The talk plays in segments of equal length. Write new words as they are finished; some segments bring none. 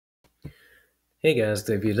Hey guys,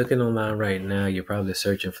 if you're looking online right now, you're probably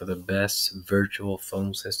searching for the best virtual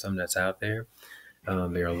phone system that's out there.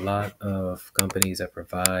 There are a lot of companies that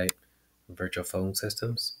provide virtual phone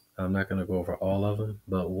systems. I'm not going to go over all of them,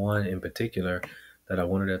 but one in particular that I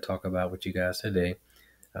wanted to talk about with you guys today,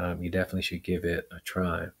 you definitely should give it a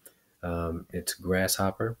try. It's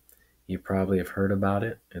Grasshopper. You probably have heard about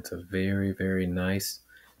it. It's a very, very nice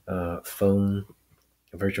phone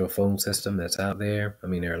virtual phone system that's out there. I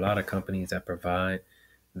mean, there are a lot of companies that provide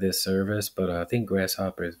this service, but I think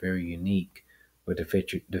Grasshopper is very unique with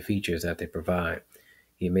the features that they provide.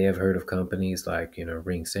 You may have heard of companies like,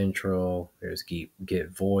 Ring Central, there's Get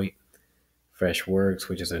Voight, Freshworks,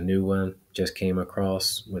 which is a new one, just came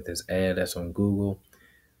across with this ad that's on Google.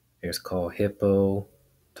 There's Call Hippo,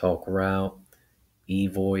 Talk Route,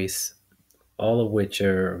 eVoice, all of which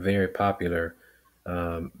are very popular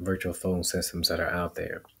virtual phone systems that are out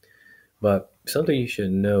there. But something you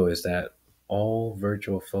should know is that all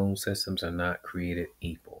virtual phone systems are not created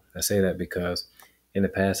equal. I say that because in the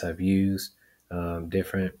past I've used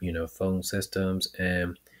different, phone systems,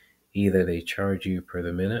 and either they charge you per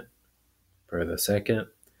the minute, per the second,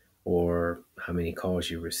 or how many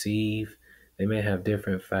calls you receive. They may have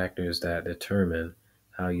different factors that determine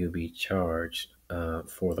how you'll be charged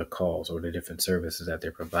for the calls or the different services that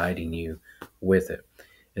they're providing you with it.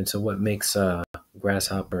 And so, what makes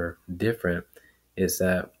Grasshopper different is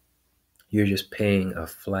that you're just paying a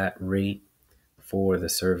flat rate for the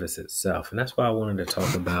service itself. And that's what I wanted to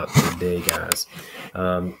talk about today, guys.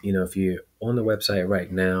 If you're on the website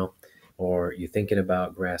right now or you're thinking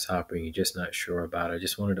about Grasshopper and you're just not sure about it, I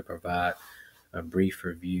just wanted to provide a brief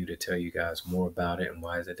review to tell you guys more about it and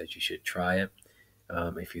why is it that you should try it.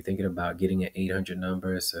 If you're thinking about getting an 800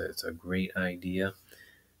 number, it's a great idea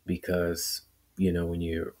because when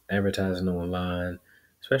you're advertising online,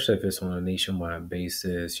 especially if it's on a nationwide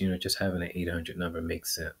basis, just having an 800 number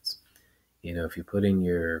makes sense. If you put in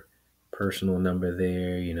your personal number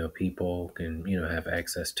there, people can have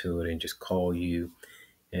access to it and just call you,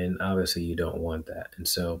 and obviously you don't want that. And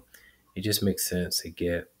so it just makes sense to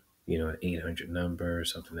get an 800 number,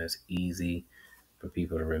 something that's easy for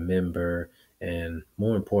people to remember, and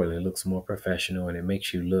more importantly, it looks more professional and it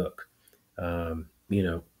makes you look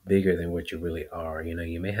bigger than what you really are.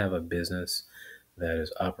 You may have a business that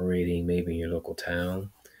is operating maybe in your local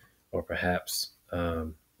town, or perhaps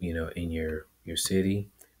in your city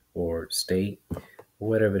or state,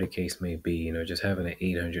 whatever the case may be. Just having an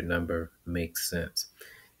 800 number makes sense.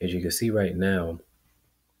 As you can see right now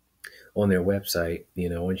on their website,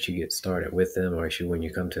 once you get started with them, or actually when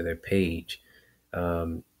you come to their page,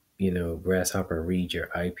 um, Grasshopper reads your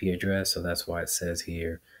IP address. So that's why it says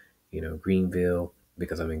here, Greenville,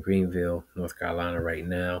 because I'm in Greenville, North Carolina right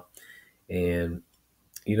now. And,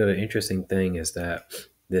 the interesting thing is that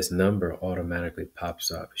this number automatically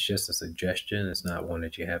pops up. It's just a suggestion. It's not one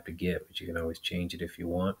that you have to get, but you can always change it if you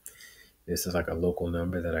want. This is like a local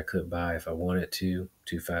number that I could buy if I wanted to,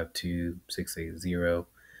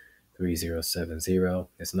 252-680-3070.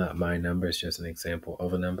 It's not my number. It's just an example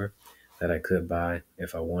of a number that I could buy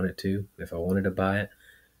if I wanted to. If I wanted to buy it,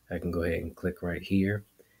 I can go ahead and click right here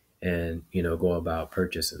and, go about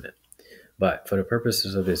purchasing it. But for the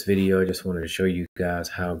purposes of this video, I just wanted to show you guys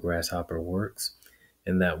how Grasshopper works.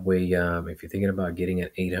 And that way, if you're thinking about getting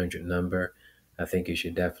an 800 number, I think you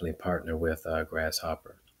should definitely partner with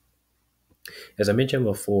Grasshopper. As I mentioned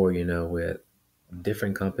before, with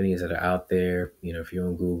different companies that are out there, if you're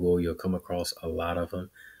on Google, you'll come across a lot of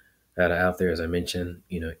them that are out there. As I mentioned,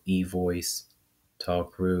 eVoice,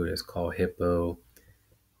 Talkroot, it's called Hippo,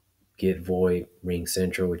 Get Voight, Ring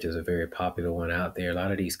Central, which is a very popular one out there. A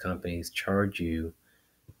lot of these companies charge you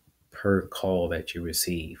per call that you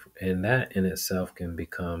receive, and that in itself can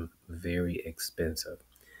become very expensive.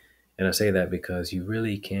 And I say that because you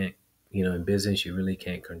really can't, in business, you really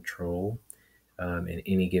can't control in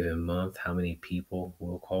any given month how many people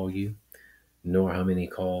will call you, nor how many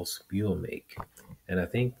calls you'll make. And I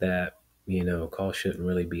think that, calls shouldn't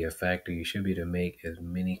really be a factor. You should be able to make as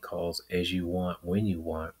many calls as you want when you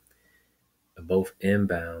want, both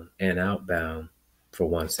inbound and outbound, for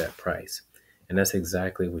one set price. And that's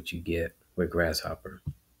exactly what you get with Grasshopper.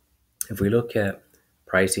 If we look at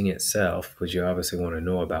pricing itself, which you obviously want to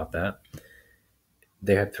know about that,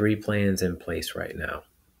 they have three plans in place right now.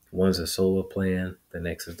 One's a solo plan, the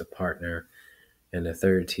next is the partner, and the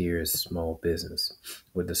third tier is small business.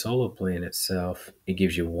 With the solo plan itself, it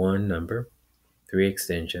gives you one number, three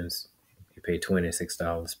extensions. You pay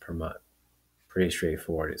 $26 per month. Pretty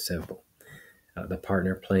straightforward. It's simple. The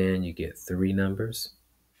partner plan, you get three numbers,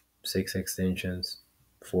 six extensions,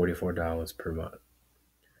 $44 per month.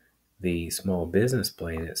 The small business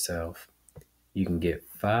plan itself, You can get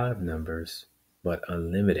 5 numbers, but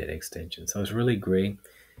unlimited extensions. So it's really great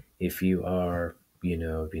if you are,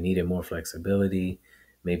 if you needed more flexibility,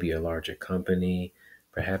 maybe a larger company,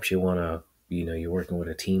 perhaps you want to, you're working with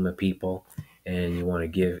a team of people and you want to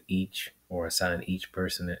give each or assign each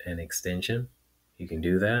person an extension. You can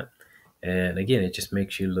do that. And again, it just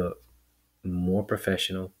makes you look more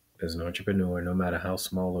professional as an entrepreneur, no matter how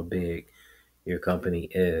small or big your company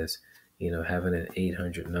is. Having an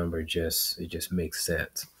 800 number just makes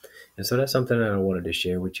sense. And so that's something that I wanted to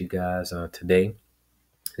share with you guys today,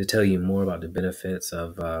 to tell you more about the benefits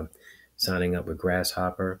of signing up with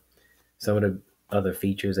Grasshopper. Some of the other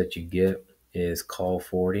features that you get is call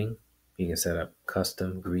forwarding. You can set up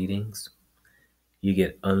custom greetings. You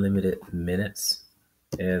get unlimited minutes,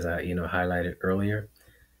 as I highlighted earlier.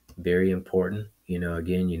 Very important.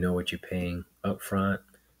 Again, you know what you're paying up front.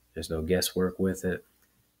 There's no guesswork with it.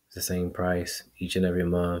 It's the same price each and every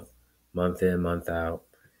month, month in, month out.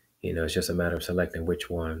 It's just a matter of selecting which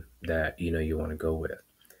one that you want to go with.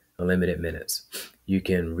 Unlimited minutes. You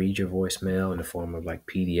can read your voicemail in the form of like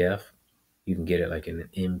PDF. You can get it like in an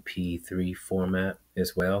MP3 format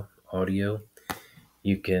as well, audio.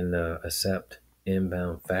 You can accept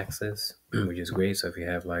inbound faxes, which is great. So if you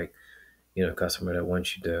have like a customer that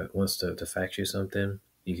wants to fax you something,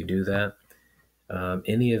 you can do that.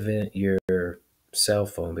 In the event your cell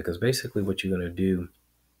phone, because basically what you're going to do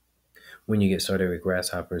when you get started with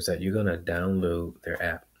Grasshopper is that you're going to download their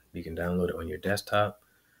app. You can download it on your desktop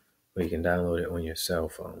or you can download it on your cell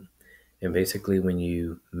phone. And basically when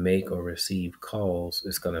you make or receive calls,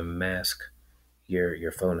 it's going to mask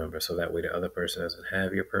your phone number, so that way the other person doesn't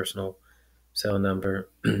have your personal cell number.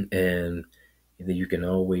 And that you can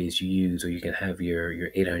always use, or you can have your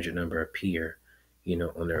 800 number appear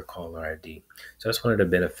on their caller ID. So that's one of the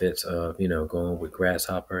benefits of going with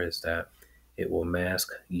Grasshopper, is that it will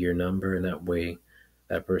mask your number, and that way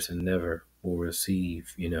that person never will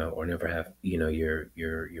receive or never have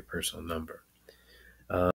your personal number.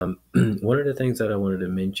 One of the things that I wanted to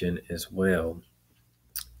mention as well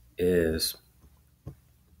is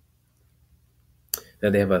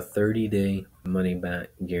that they have a 30-day money back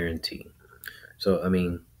guarantee. So, I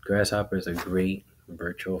mean, Grasshopper is a great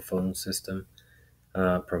virtual phone system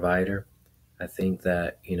provider. I think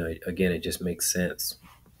that, again, it just makes sense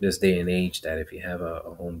this day and age that if you have a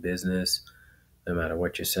home business, no matter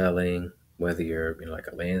what you're selling, whether you're like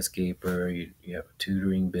a landscaper, you have a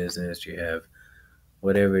tutoring business, you have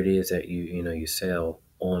whatever it is that you sell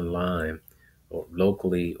online or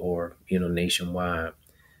locally or nationwide,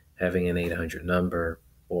 having an 800 number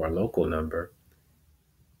or a local number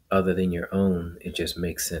other than your own, it just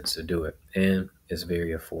makes sense to do it, and it's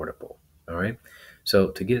very affordable. All right. So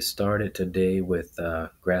to get started today with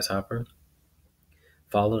Grasshopper,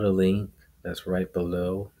 follow the link that's right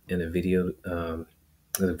below in the video.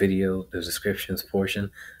 The descriptions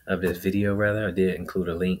portion of this video. Rather, I did include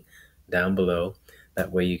a link down below.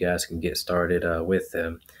 That way, you guys can get started with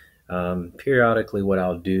them. Periodically, what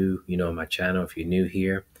I'll do, on my channel, if you're new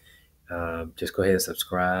here, just go ahead and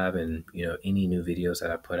subscribe, and any new videos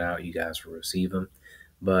that I put out, you guys will receive them.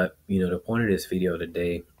 But the point of this video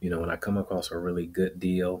today, when I come across a really good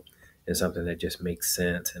deal and something that just makes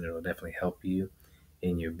sense and it'll definitely help you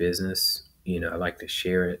in your business, I like to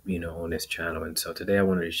share it on this channel. And so today I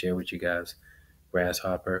wanted to share with you guys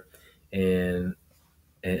Grasshopper and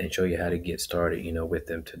show you how to get started with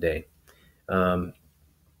them today.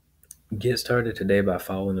 Get started today by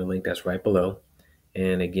following the link that's right below.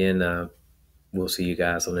 And again, we'll see you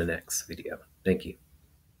guys on the next video. Thank you.